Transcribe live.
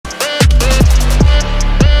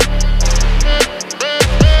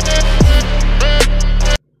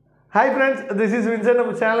Hi friends, this is Vincent.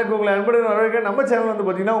 நம்ம சேனலுக்கு உங்களை அன்புடன் வரவேற்கிறேன். நம்ம சேனல் வந்து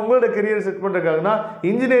பார்த்தீங்கன்னா உங்களோட கரியர் செட் பண்ணுறதுக்காக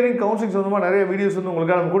இன்ஜினியரிங் கவுன்சிலிங் சொந்தமாக நிறைய வீடியோஸ் வந்து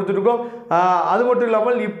உங்களுக்காக நம்ம கொடுத்துருக்கோம். அது மட்டும்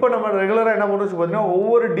இல்லாமல் இப்போ நம்ம ரெகுலராக என்ன பண்ணுறோம் பார்த்தீங்கன்னா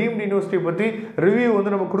ஒவ்வொரு டீம்டு யூனிவர்சிட்டி பற்றி ரிவ்யூ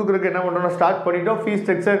வந்து நம்ம கொடுக்குறதுக்கு என்ன பண்ணுறோம்னா ஸ்டார்ட் பண்ணிட்டோம். ஃபீஸ்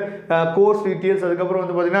ஸ்ட்ரக்சர், கோர்ஸ் டீட்டெயில்ஸ், அதுக்கப்புறம்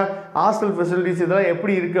வந்து பார்த்தீங்கன்னா ஹாஸ்டல் ஃபெசிலிட்டிஸ் இதெல்லாம்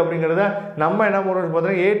எப்படி இருக்குது அப்படிங்கிறத நம்ம என்ன பண்ணுறோம்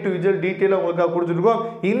பார்த்தீங்கன்னா A to Z டீட்டெயிலாக உங்களுக்காக கொடுத்துருக்கோம்.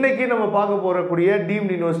 இன்றைக்கி நம்ம பார்க்க போகக்கூடிய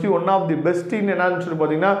deemed university one of the best என்னன்னு சொல்லி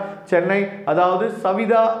பார்த்தீங்கன்னா சென்னை, அதாவது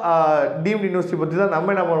சவிதா டீம்டு யூனிவர்சிட்டி பற்றி தான்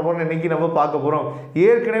நம்ம என்ன பண்ண போகிறோம் இன்றைக்கி நம்ம பார்க்க போகிறோம்.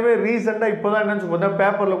 ஏற்கனவே ரீசெண்டாக இப்போ தான் என்னன்னு சொல்லி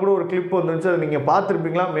பேப்பரில் கூட ஒரு கிளிப் வந்துருச்சு, அதை நீங்கள்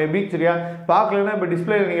பார்த்துருப்பீங்களா மேபி. சரியா, பார்க்கலன்னா இப்போ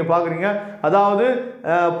டிஸ்பிளேல நீங்கள் பார்க்குறீங்க. அதாவது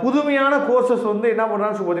புதுமையான கோர்சஸ் வந்து என்ன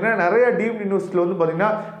பண்ணுறான்னு சொல்லி பார்த்தீங்கன்னா நிறைய டீம்டு யூனிவர்சிட்டியில் வந்து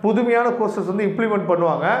பார்த்தீங்கன்னா புதுமையான கோர்சஸ் வந்து இம்ப்ளிமெண்ட்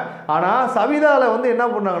பண்ணுவாங்க. ஆனால் சவிதாவில் வந்து என்ன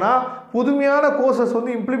பண்ணாங்கன்னா புதுமையான கோர்சஸ்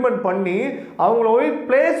வந்து இம்ப்ளிமெண்ட் பண்ணி அவங்கள போய்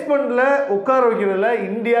பிளேஸ்மெண்ட்டில் உட்கார வைக்கிறதுல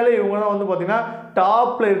இந்தியாவில் இவங்க தான் வந்து பார்த்தீங்கன்னா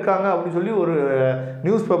டாப்பில் இருக்காங்க அப்படின்னு சொல்லி ஒரு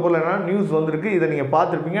நியூஸ் பேப்பரில் என்ன நியூஸ் வந்திருக்கு. இதை நீங்கள்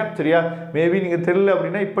பார்த்துருப்பீங்க. சரியா, மேபி நீங்கள் தெரியல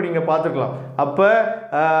அப்படின்னா இப்போ நீங்கள் பார்த்துருக்கலாம். அப்போ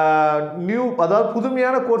அதாவது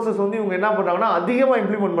புதுமையான கோர்சஸ் வந்து இவங்க என்ன பண்ணுறாங்கன்னா அதிகமாக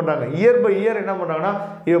இம்ப்ளிமெண்ட் பண்ணுறாங்க. இயர் பை இயர் என்ன பண்ணுறாங்கன்னா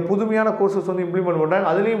புதுமையான கோர்சஸ் வந்து இம்ப்ளிமெண்ட் பண்ணுறாங்க.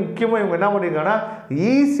 அதுலேயும் முக்கியமாக இவங்க என்ன பண்ணியிருக்காங்கன்னா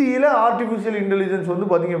ஈஸியில் ஆர்டிஃபிஷியல் இன்டெலிஜென்ஸ் வந்து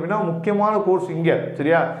பார்த்திங்க அப்படின்னா முக்கியமான கோர்ஸ் இங்கே.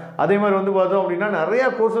 சரியா, அதே மாதிரி வந்து பார்த்தோம் அப்படின்னா நிறையா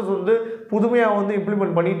கோர்சஸ் வந்து புதுமையாக வந்து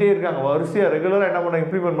இம்ப்ளிமெண்ட் பண்ணிகிட்டே இருக்காங்க. வரிசையாக ரெகுலராக என்ன பண்ண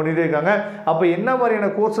இம்ப்ளிமெண்ட் பண்ணிகிட்டே இருக்காங்க. அப்போ என்ன மாதிரியான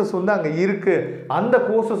கோர்சஸ் வந்து அங்கே இருக்குது, அந்த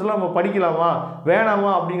கோர்சஸ்லாம் நம்ம படிக்கலாமா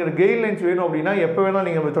வேணாமா அப்படிங்கிற கைட்லைன்ஸ் வேணும் அப்படின்னா எப்போ வேணால்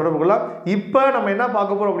நீங்கள் தொடர்பு கொள்ளலாம். இப்போ நம்ம என்ன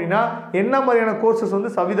பார்க்க போகிறோம் அப்படின்னா என்ன மாதிரியான கோர்சஸ்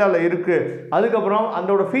வந்து சவிதாவில் இருக்குது, அதுக்கப்புறம்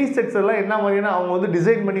அதோட ஃபீஸ் ஸ்ட்ரக்சர்லாம் என்ன மாதிரியான அவங்க வந்து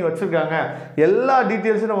டிசைன் பண்ணி வச்சுருக்காங்க, எல்லா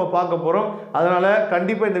டீட்டெயில்ஸும் நம்ம பார்க்க போகிறோம். அதனால்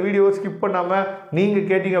கண்டிப்பாக இந்த வீடியோவை ஸ்கிப் பண்ணாமல் நீங்கள்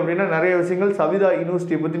கேட்டிங்க அப்படின்னா நிறைய விஷயங்கள் சவிதா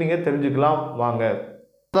யூனிவர்சிட்டியை பற்றி நீங்கள் தெரிஞ்சுக்கலாம். வாங்க.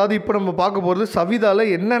 அதாவது இப்போ நம்ம பார்க்க போகிறது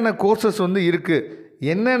சவிதாவில் என்னென்ன கோர்சஸ் வந்து இருக்குது,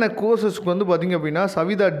 என்னென்ன கோர்சஸ்க்கு வந்து பார்த்திங்க அப்படின்னா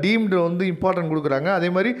சவிதா டீம்டு வந்து இம்பார்ட்டன்ட் கொடுக்குறாங்க. அதே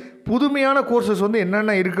மாதிரி புதுமையான கோர்சஸ் வந்து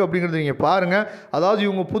என்னென்ன இருக்குது அப்படிங்கிறத நீங்கள் பாருங்கள். அதாவது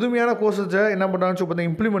இவங்க புதுமையான கோர்சஸை என்ன பண்ணுறாங்கன்னு சொல்லி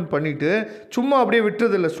பார்த்தீங்கன்னா இம்ப்ளிமெண்ட் பண்ணிவிட்டு சும்மா அப்படியே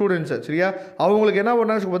விட்டுறதில்லை ஸ்டூடெண்ட்ஸை. சரியா, அவங்களுக்கு என்ன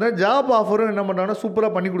பண்ணுறாங்கன்னு சொல்லி பார்த்தீங்கன்னா ஜாப் ஆஃபரும் என்ன பண்ணுறாங்கன்னா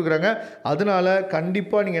சூப்பராக பண்ணி கொடுக்குறாங்க. அதனால்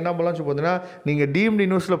கண்டிப்பாக நீங்கள் என்ன பண்ணலாம்னு சொல்லி பார்த்தீங்கன்னா நீங்கள் டீம்டு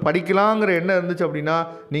யூனிவர்சிட்டியில் படிக்கலாங்கிற எண்ணம் இருந்துச்சு அப்படின்னா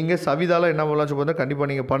நீங்கள் சவிதாவில் என்ன பண்ணலாம்னு சொல்லி பார்த்தீங்கன்னா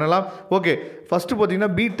கண்டிப்பாக நீங்கள் பண்ணலாம். ஓகே, ஃபஸ்ட்டு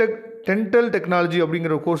பார்த்தீங்கன்னா பிடெக் டென்டல் டெக்னாலஜி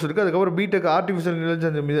அப்படிங்கிற கோர்ஸ் இருக்குது. அதுக்கப்புறம் BTech artificial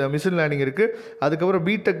intelligence machine learning இருக்குது. அதுக்கப்புறம்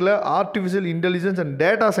பிடெக்கில் artificial intelligence and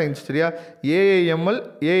data science. சரியா, AIML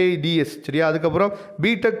AIDS. சரியா, அதுக்கப்புறம்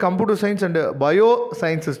BTech computer science and bio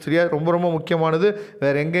sciences. சரியா, ரொம்ப ரொம்ப முக்கியமானது,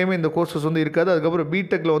 வேறு எங்கேயுமே இந்த கோர்சஸ் வந்து இருக்காது. அதுக்கப்புறம்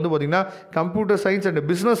பிடெக்கில் வந்து பார்த்திங்கன்னா computer science and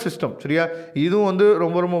business system. சரியா, இதுவும் வந்து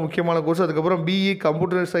ரொம்ப ரொம்ப முக்கியமான கோர்ஸ். அதுக்கப்புறம் BE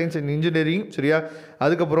computer science and engineering. சரியா,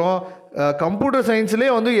 அதுக்கப்புறம் கம்ப்யூட்டர்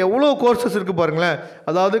சயின்ஸ்லேயே வந்து எவ்வளோ கோர்சஸ் இருக்குது பாருங்களேன்.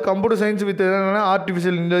 அதாவது கம்ப்யூட்டர் சயின்ஸ் வித் என்னென்னா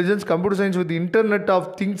artificial intelligence, computer science with internet of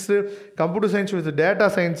things, computer science with data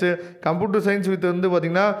science, computer science with வந்து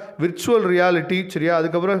பார்த்திங்கன்னா விர்ச்சுவல் ரியாலிட்டி. சரியா,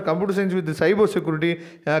 அதுக்கப்புறம் computer science with cyber security,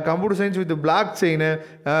 computer science with block chain,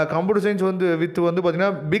 computer science வந்து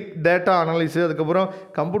பார்த்திங்கன்னா big data analysis, அதுக்கப்புறம்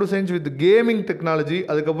computer science with gaming technology,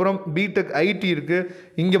 அதுக்கப்புறம் BTech IT இருக்குது.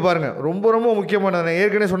 இங்கே பாருங்கள், ரொம்ப ரொம்ப முக்கியமான நான்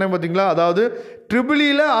ஏற்கனவே சொன்னேன் பார்த்தீங்களா, அதாவது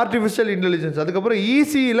ட்ரிபிளியில் ஆர்டிஃபிஷியல் இன்டெலிஜென்ஸ், அதுக்கப்புறம்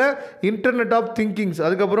ECயில் இன்டர்நெட் ஆஃப் திங்கிங்ஸ்,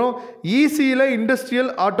 அதுக்கப்புறம் ECயில் இண்டஸ்ட்ரியல்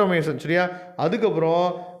ஆட்டோமேஷன். சரியா, அதுக்கப்புறம்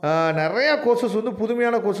நிறையா கோர்சஸ் வந்து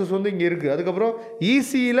புதுமையான கோர்சஸ் வந்து இங்கே இருக்குது. அதுக்கப்புறம்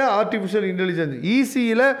ECயில் artificial intelligence,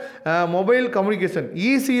 ECயில் mobile communication,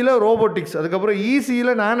 ECயில் robotics, அதுக்கப்புறம்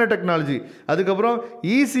ECயில் நானோ டெக்னாலஜி, அதுக்கப்புறம்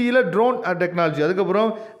ECயில் ட்ரோன் டெக்னாலஜி, அதுக்கப்புறம்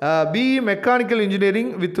BE mechanical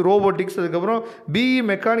engineering with robotics, அதுக்கப்புறம் BE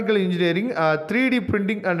mechanical engineering 3D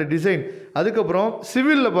printing and design, அதுக்கப்புறம்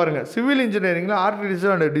சிவிலில் பாருங்கள், சிவில் இன்ஜினியரிங்கில்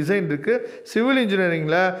ஆர்கிடெக்சர் அண்ட் டிசைன் இருக்குது, சிவில்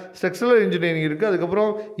இன்ஜினியரிங்கில் ஸ்ட்ரக்சரல் இன்ஜினியரிங் இருக்குது,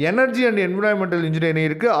 அதுக்கப்புறம் எனர்ஜி அண்ட் என்விரான்மெண்டல் இன்ஜினியரிங்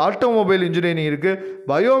இருக்குது, ஆட்டோமொபைல் இன்ஜினியரிங் இருக்குது,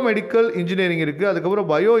 பயோமெடிக்கல் இன்ஜினியரிங் இருக்குது, அதுக்கப்புறம்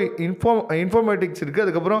இன்ஃபர்மேட்டிக்ஸ் இருக்குது,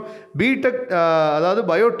 அதுக்கப்புறம் பிடெக் அதாவது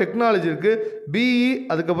பயோடெக்னாலஜி இருக்குது, BE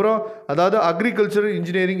அதுக்கப்புறம் அதாவது அக்ரிகல்ச்சர்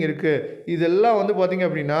இன்ஜினியரிங் இருக்குது. இதெல்லாம் வந்து பார்த்திங்க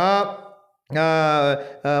அப்படின்னா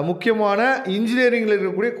முக்கியமான இன்ஜினியரிங்கில்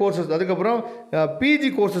இருக்கக்கூடிய கோர்சஸ். அதுக்கப்புறம் PG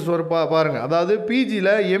கோர்சஸ் ஒரு பாருங்கள். அதாவது PGயில்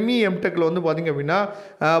ME MTechல வந்து பார்த்திங்க அப்படின்னா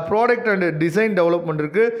ப்ராடக்ட் அண்ட் டிசைன் டெவலப்மெண்ட்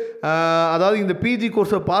இருக்குது. அதாவது இந்த PG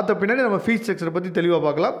கோர்ஸை பார்த்த பின்னாடி நம்ம ஃபீஸ் ஸ்ட்ரக்சரை பற்றி தெளிவாக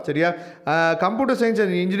பார்க்கலாம். சரியா, கம்ப்யூட்டர் சயின்ஸ்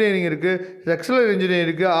அண்ட் இன்ஜினியரிங் இருக்குது, ஸ்ட்ரக்சரல் இன்ஜினியரிங்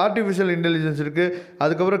இருக்குது, ஆர்டிஃபிஷியல் இன்டெலிஜென்ஸ் இருக்குது,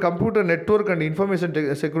 அதுக்கப்புறம் computer network and information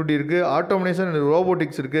security இருக்குது, ஆட்டோமேஷன் அண்ட்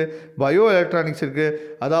ரோபோட்டிக்ஸ் இருக்குது, பயோ எலக்ட்ரானிக்ஸ் இருக்குது,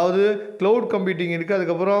 அதாவது க்ளவுட் கம்ப்யூட்டிங் இருக்குது,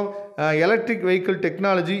 அதுக்கப்புறம் எலக்ட்ரிக் வெஹிக்கிள்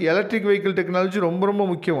டெக்னாலஜி ரொம்ப ரொம்ப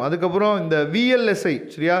முக்கியம். அதுக்கப்புறம் இந்த VLSI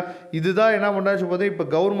சரியா, இதுதான் என்ன பண்ணாச்சு பார்த்தீங்கன்னா இப்போ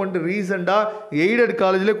கவர்மெண்ட் ரீசெண்டாக எய்டட்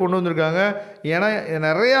காலேஜில் கொண்டு வந்திருக்காங்க. ஏன்னா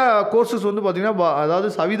நிறையா கோர்சஸ் வந்து பார்த்திங்கன்னா அதாவது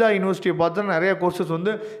சவிதா யூனிவர்சிட்டியை பார்த்தா நிறையா கோர்சஸ்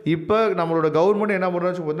வந்து இப்போ நம்மளோட கவர்மெண்ட் என்ன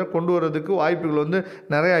பண்ணுறாச்சு பார்த்தீங்கன்னா கொண்டு வரதுக்கு வாய்ப்புகள் வந்து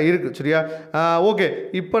நிறையா இருக்குது சரியா. ஓகே,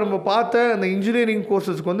 இப்போ நம்ம பார்த்த அந்த இன்ஜினியரிங்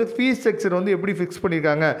கோர்சஸ்க்கு வந்து ஃபீஸ் ஸ்ட்ரக்சர் வந்து எப்படி ஃபிக்ஸ்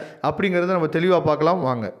பண்ணியிருக்காங்க அப்படிங்கிறத நம்ம தெளிவாக பார்க்கலாம்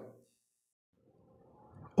வாங்க.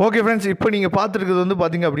 ஓகே ஃப்ரெண்ட்ஸ், இப்போ நீங்கள் பார்த்துருக்கிறது வந்து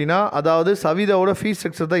பார்த்திங்க அப்படின்னா அதாவது சவிதாவோட ஃபீஸ்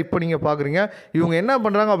ஸ்ட்ரக்சர் தான் இப்போ நீங்கள் பார்க்குறீங்க. இவங்க என்ன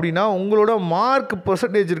பண்ணுறாங்க அப்படின்னா உங்களோட மார்க்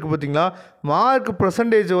பர்சன்டேஜ் இருக்குது பார்த்தீங்களா, மார்க்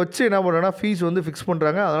பர்சன்டேஜை வச்சு என்ன பண்ணுறாங்கன்னா ஃபீஸ் வந்து ஃபிக்ஸ்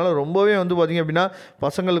பண்ணுறாங்க. அதனால் ரொம்பவே வந்து பார்த்திங்க அப்படின்னா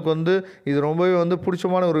பசங்களுக்கு வந்து இது ரொம்பவே வந்து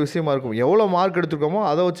பிடிச்சமான ஒரு விஷயமா இருக்கும். எவ்வளோ மார்க் எடுத்துருக்கோமோ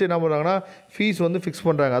அதை வச்சு என்ன பண்ணுறாங்கன்னா ஃபீஸ் வந்து ஃபிக்ஸ்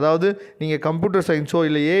பண்ணுறாங்க. அதாவது நீங்கள் கம்ப்யூட்டர் சயின்ஸோ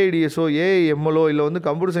இல்லை ஏஐடிஎஸோ ஏஐஎம்எல்ஓ இல்லை வந்து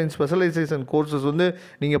கம்ப்யூட்டர் சயின்ஸ் ஸ்பெஷலைசேஷன் கோர்சஸ் வந்து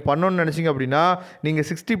நீங்கள் பண்ணணும்னு நினச்சிங்க அப்படின்னா நீங்கள்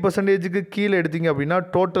 60% கீழே எடுத்தீங்க அப்படின்னா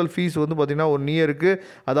டோட்டல் ஃபீஸ் வந்து பார்த்திங்கன்னா 1 இயருக்கு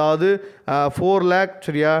அதாவது 4 lakh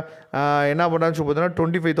சரியா. என்ன பண்ணுறான்னு சொல்லி பார்த்தீங்கன்னா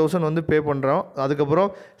 25,000 வந்து பே பண்ணுறோம். அதுக்கப்புறம்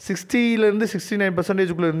 60லேருந்து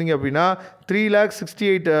 69% இருந்தீங்க அப்படின்னா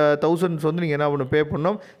 3,68,000 வந்து நீங்கள் என்ன பண்ணணும் பே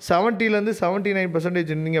பண்ணணும். 70லேருந்து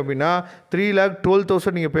 79% இருந்தீங்க அப்படின்னா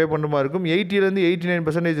 3,12,000 நீங்கள் பே பண்ணுற மாதிரி இருக்கும். 80லேருந்து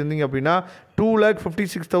 89% இருந்தீங்க அப்படின்னா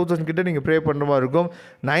 2,56,000 கிட்ட நீங்கள் பே பண்ணுற மாதிரி இருக்கும்.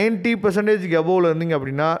 90% அபோவில் இருந்தீங்க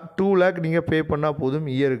அப்படின்னா 2 lakh நீங்கள் பே பண்ணால் போதும்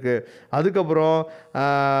இயருக்கு. அதுக்கப்புறம்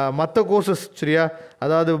மற்ற கோர்சஸ் சரியா,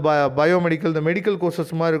 அதாவது பயோமெடிக்கல் இந்த மெடிக்கல்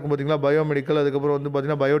கோர்சஸ் மாதிரி இருக்கும் பார்த்தீங்களா, பயோமெடிக்கல் அதுக்கப்புறம் வந்து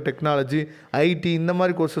பார்த்திங்கன்னா பயோடெக்னாலஜி ஐடி இந்த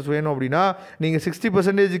மாதிரி கோர்சஸ் வேணும் அப்படின்னா நீங்கள்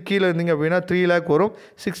 60% கீழே இருந்தீங்க அப்படின்னா 3 lakh வரும்.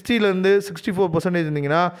 60லேருந்து 64%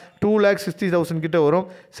 இருந்தீங்கன்னா 2,60,000 கிட்ட வரும்.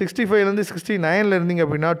 65லேருந்து 69 இருந்தீங்க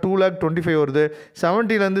அப்படின்னா 2,25,000 வருது.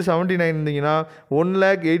 70லேருந்து 79 இருந்தீங்கன்னா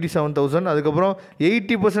 1,87,000. அதுக்கப்புறம்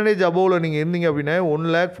 80% அபோவில் நீங்கள் இருந்தீங்க அப்படின்னா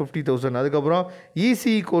 1,50,000. அதுக்கப்புறம்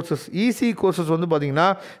இசி கோர்சஸ் வந்து பார்த்தீங்கன்னா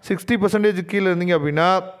 60% கீழே இருந்தீங்க அப்படின்னா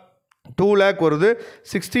 2 lakh வருது.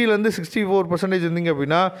 60லேருந்து 64% இருந்தீங்க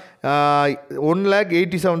அப்படின்னா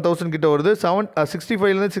 1,87,000 கிட்ட வருது.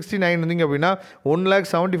 65லேருந்து 69 இருந்தீங்க அப்படின்னா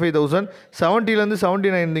 1,75,000. 70லேருந்து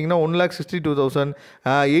 79 இருந்தீங்கன்னா 1,62,000.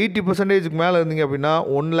 80% மேலே இருந்தீங்க அப்படின்னா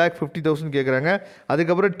 1,50,000 கேட்குறாங்க.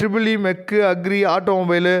 அதுக்கப்புறம் triple E mech agri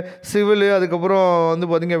automobile civil அதுக்கப்புறம் வந்து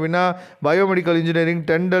பார்த்திங்க அப்படின்னா பயோமெடிக்கல் இன்ஜினியரிங்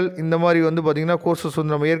டெண்டல் இந்த மாதிரி வந்து பார்த்திங்கன்னா கோர்சஸ்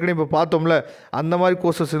வந்து நம்ம ஏற்கனவே இப்போ பார்த்தோம்ல அந்த மாதிரி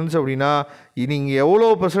கோர்சஸ் இருந்துச்சு அப்படின்னா நீங்கள்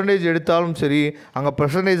எவ்வளோ பர்சன்டேஜ் எடுத்தாலும் சரி அங்கே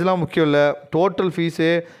பர்சன்டேஜ்லாம் முக்கியம் இல்லை. டோட்டல் ஃபீஸு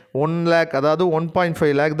 1 lakh அதாவது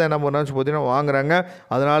 1.5 lakh தான் என்ன பண்ணாச்சு பார்த்தீங்கன்னா வாங்குறாங்க.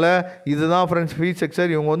 அதனால் இதுதான் ஃப்ரெண்ட்ஸ் ஃபீஸ் ஸ்ட்ரக்சர்.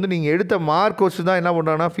 இவங்க வந்து நீங்கள் எடுத்த மார்க் வச்சு தான் என்ன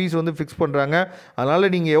பண்ணுறாங்கன்னா ஃபீஸ் வந்து ஃபிக்ஸ் பண்ணுறாங்க.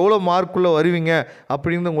 அதனால் நீங்கள் எவ்வளோ மார்க்குள்ளே வருவீங்க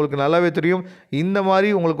அப்படின்னு உங்களுக்கு நல்லாவே தெரியும். இந்த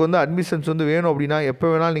மாதிரி உங்களுக்கு வந்து அட்மிஷன்ஸ் வந்து வேணும் அப்படின்னா எப்போ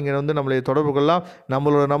வேணாலும் நீங்கள் வந்து நம்மளை தொடர்பு கொள்ளலாம்.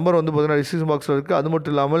 நம்மளோட நம்பர் வந்து பார்த்தீங்கன்னா டிஸ்கிரிப்ஷன் பாக்ஸில் இருக்குது. அது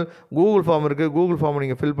மட்டும் இல்லாமல் கூகுள் ஃபார்ம் இருக்குது. கூகுள் ஃபார்மை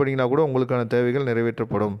நீங்கள் ஃபில் பண்ணிங்கன்னா கூட உங்களுக்கான தேவைகள்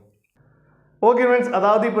நிறைவேற்றப்படும். ஓகே ஃப்ரெண்ட்ஸ்,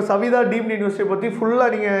 அதாவது இப்போ சவிதா டீம்டு யூனிவர்சிட்டி பற்றி ஃபுல்லாக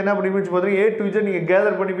நீங்கள் என்ன பண்ணிப்பீங்க பார்த்தீங்கன்னா A to Z நீங்கள்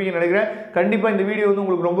கேதர் பண்ணிப்பீங்கன்னு நினைக்கிறேன். கண்டிப்பாக இந்த வீடியோ வந்து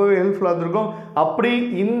உங்களுக்கு ரொம்பவே ஹெல்ப்ஃபுல்லாக இருந்திருக்கும். அப்படி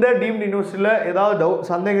இந்த டீம்டு யூனிவர்சிட்டியில் ஏதாவது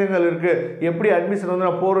சந்தேகங்கள் இருக்குது, எப்படி அட்மிஷன் வந்து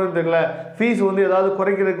நான் போகிறதுன்னு தெரியல, ஃபீஸ் வந்து ஏதாவது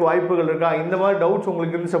குறைக்கிறதுக்கு வாய்ப்புகள் இருக்கா, இந்த மாதிரி டவுட்ஸ்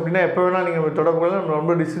உங்களுக்கு இருந்துச்சு அப்படின்னா எப்போ வேணால் நீங்கள் தொடர்பு கொள்ளலாம். நம்ம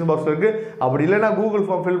ரொம்ப டிஸ்கிரிப்ஷன் பாக்ஸில் இருக்குது. அப்படி இல்லைனா கூகுள்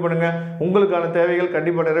ஃபார்ம் ஃபில் பண்ணுங்கள். உங்களுக்கான தேவைகள்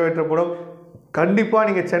கண்டிப்பாக நிறைவேற்றப்படும். கண்டிப்பாக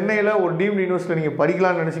நீங்கள் சென்னையில் ஒரு டீம்டு யூனிவர்சிட்டியில் நீங்கள்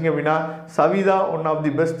படிக்கலாம்னு நினச்சிங்க அப்படின்னா Savitha one of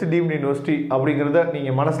the best deemed university அப்படிங்கிறத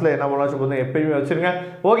நீங்கள் மனசில் என்ன பண்ணலாம் சொல்லுங்கள் எப்பயுமே வச்சுருங்க.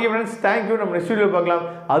 Okay friends, thank you. நம்ம நெக்ஸ்ட் வீடியோ பார்க்கலாம்.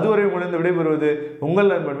 அதுவரை உங்களிருந்து விடைபெறுவது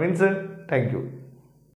உங்கள் நண்பன் வின்சென்ட். தேங்க்யூ.